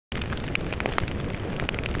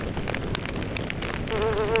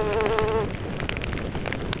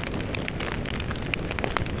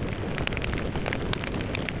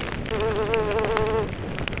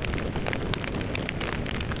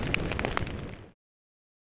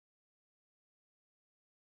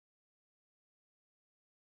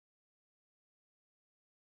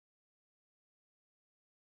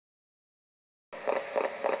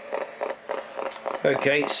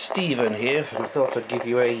Okay, Stephen here, and I thought I'd give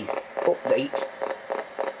you a update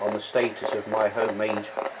on the status of my homemade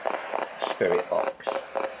spirit box.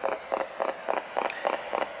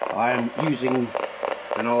 I am using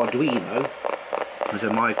an Arduino as a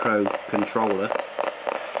microcontroller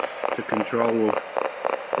to control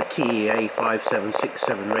the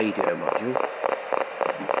TEA5767 radio module.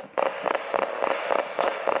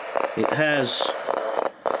 It has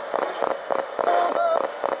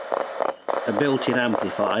a built-in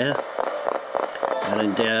amplifier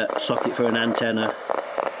and a socket for an antenna.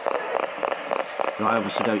 I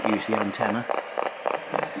obviously don't use the antenna.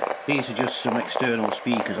 These are just some external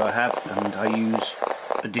speakers I have, and I use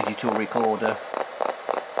a digital recorder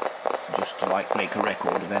just to make a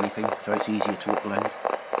record of anything, so it's easier to upload.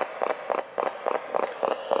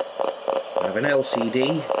 I have an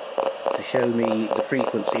LCD to show me the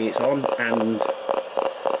frequency it's on and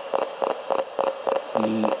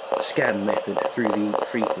the scan method through the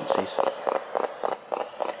frequencies.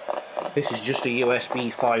 This is just a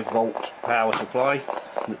USB 5-volt power supply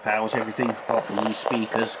that powers everything apart from these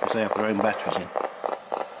speakers because they have their own batteries in.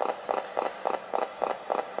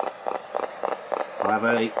 I have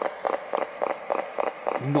a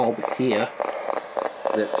knob here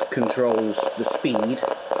that controls the speed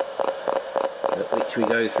at which we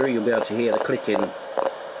go through. You'll be able to hear the clicking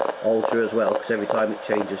alter as well, because every time it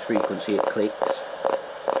changes frequency it clicks.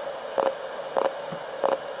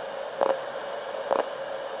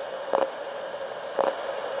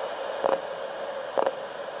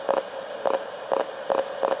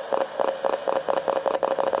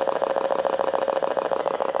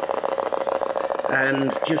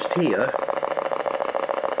 And just here,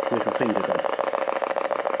 where's my finger gone?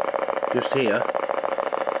 Just here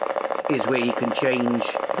is where you can change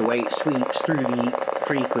the way it sweeps through the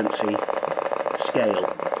frequency scale.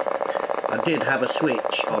 I did have a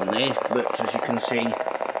switch on there, but as you can see,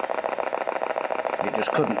 it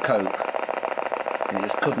just couldn't cope. It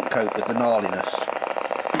just couldn't cope with the gnarliness.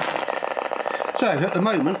 So at the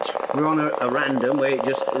moment we're on a random where it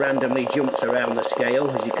just randomly jumps around the scale,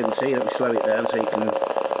 as you can see. Let me slow it down so you can...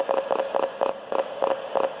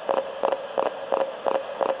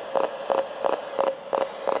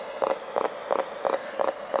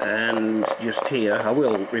 And just here, I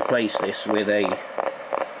will replace this with a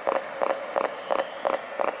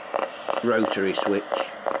rotary switch,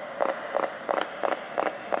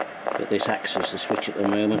 but this acts as the switch at the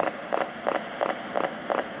moment.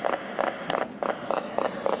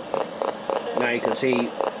 Now you can see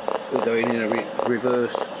we're going in a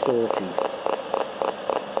reverse sawtooth.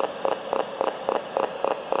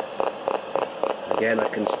 Again, I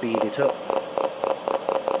can speed it up.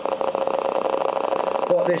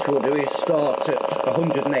 What this will do is start at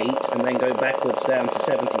 108 and then go backwards down to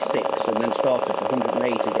 76 and then start at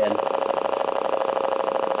 108 again.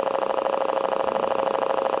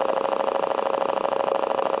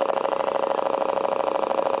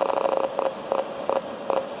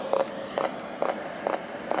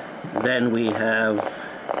 Then we have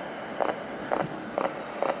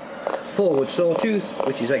forward sawtooth,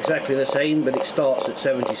 which is exactly the same, but it starts at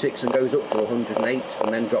 76 and goes up to 108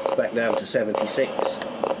 and then drops back down to 76.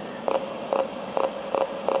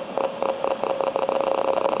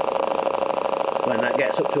 When that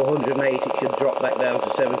gets up to 108 it should drop back down to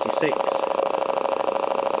 76.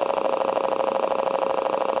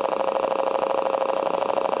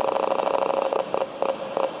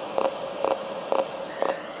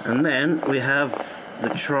 And then we have the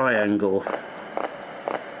triangle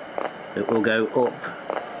that will go up.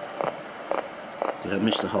 Did I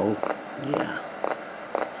miss the hole? Yeah.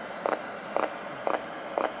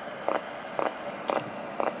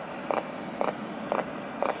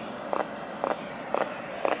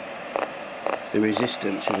 The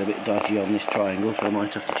resistance is a bit dodgy on this triangle, so I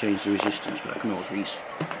might have to change the resistance, but I can always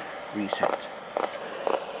reset.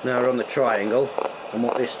 Now we're on the triangle, and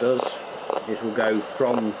what this does is we'll go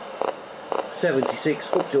from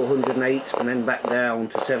 76 up to 108 and then back down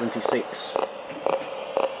to 76. Speed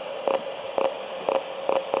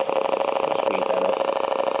that up.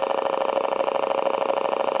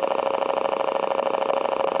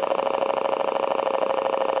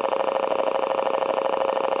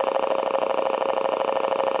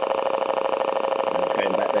 And it's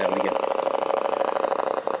going back down again.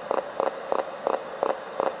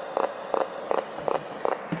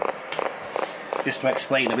 Just to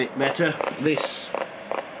explain a bit better, this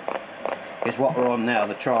is what we're on now,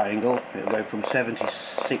 the triangle. It'll go from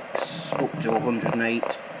 76 up to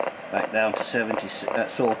 108, back down to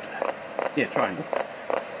 76, triangle.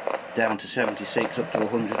 Down to 76, up to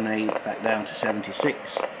 108, back down to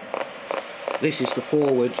 76. This is the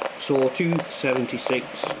forward sawtooth, 76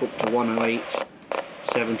 up to 108,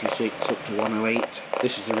 76 up to 108.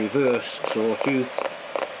 This is the reverse sawtooth,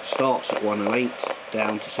 starts at 108,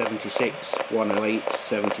 down to 76, 108,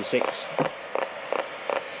 76.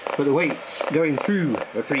 But the way it's going through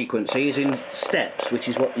the frequency is in steps, which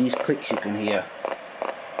is what these clicks you can hear.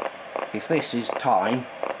 If this is time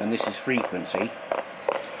and this is frequency,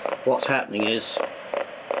 what's happening is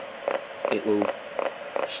it will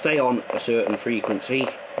stay on a certain frequency,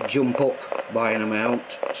 jump up by an amount,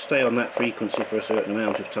 stay on that frequency for a certain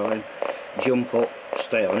amount of time, jump up,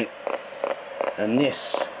 stay on it, and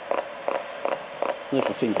this, there's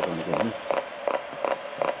my fingers on the gun.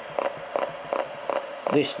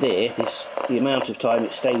 This there, the amount of time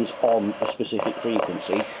it stays on a specific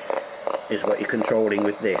frequency is what you're controlling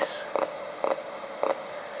with this.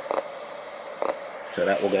 So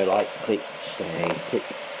that will go like click, stay, click,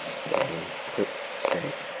 stay, click, stay.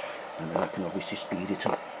 And then I can obviously speed it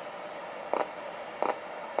up.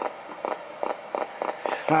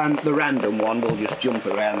 And the random one will just jump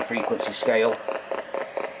around the frequency scale.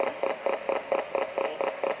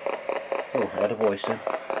 Oh, I had a voice then.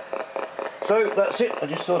 So that's it. I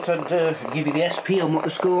just thought I'd give you the SP on what the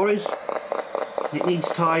score is. It needs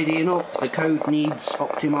tidying up, the code needs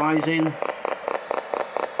optimising,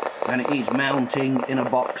 and it needs mounting in a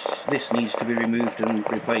box. This needs to be removed and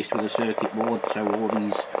replaced with a circuit board, so all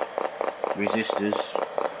these resistors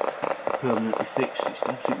are permanently fixed. It's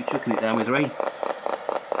absolutely chucking it down with rain.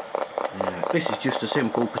 This is just a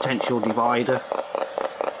simple potential divider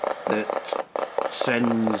that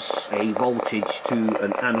sends a voltage to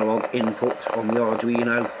an analog input on the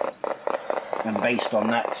Arduino, and based on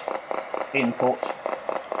that input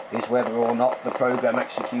is whether or not the program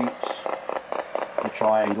executes the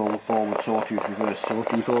triangle, forward sawtooth, reverse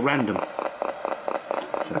sawtooth, or random.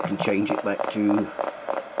 So I can change it back to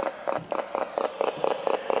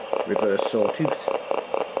reverse sawtooth.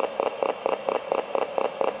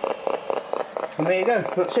 And there you go,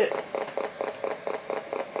 that's it.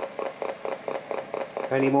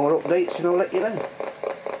 Any more updates and I'll let you know.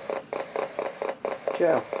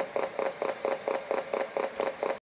 Ciao.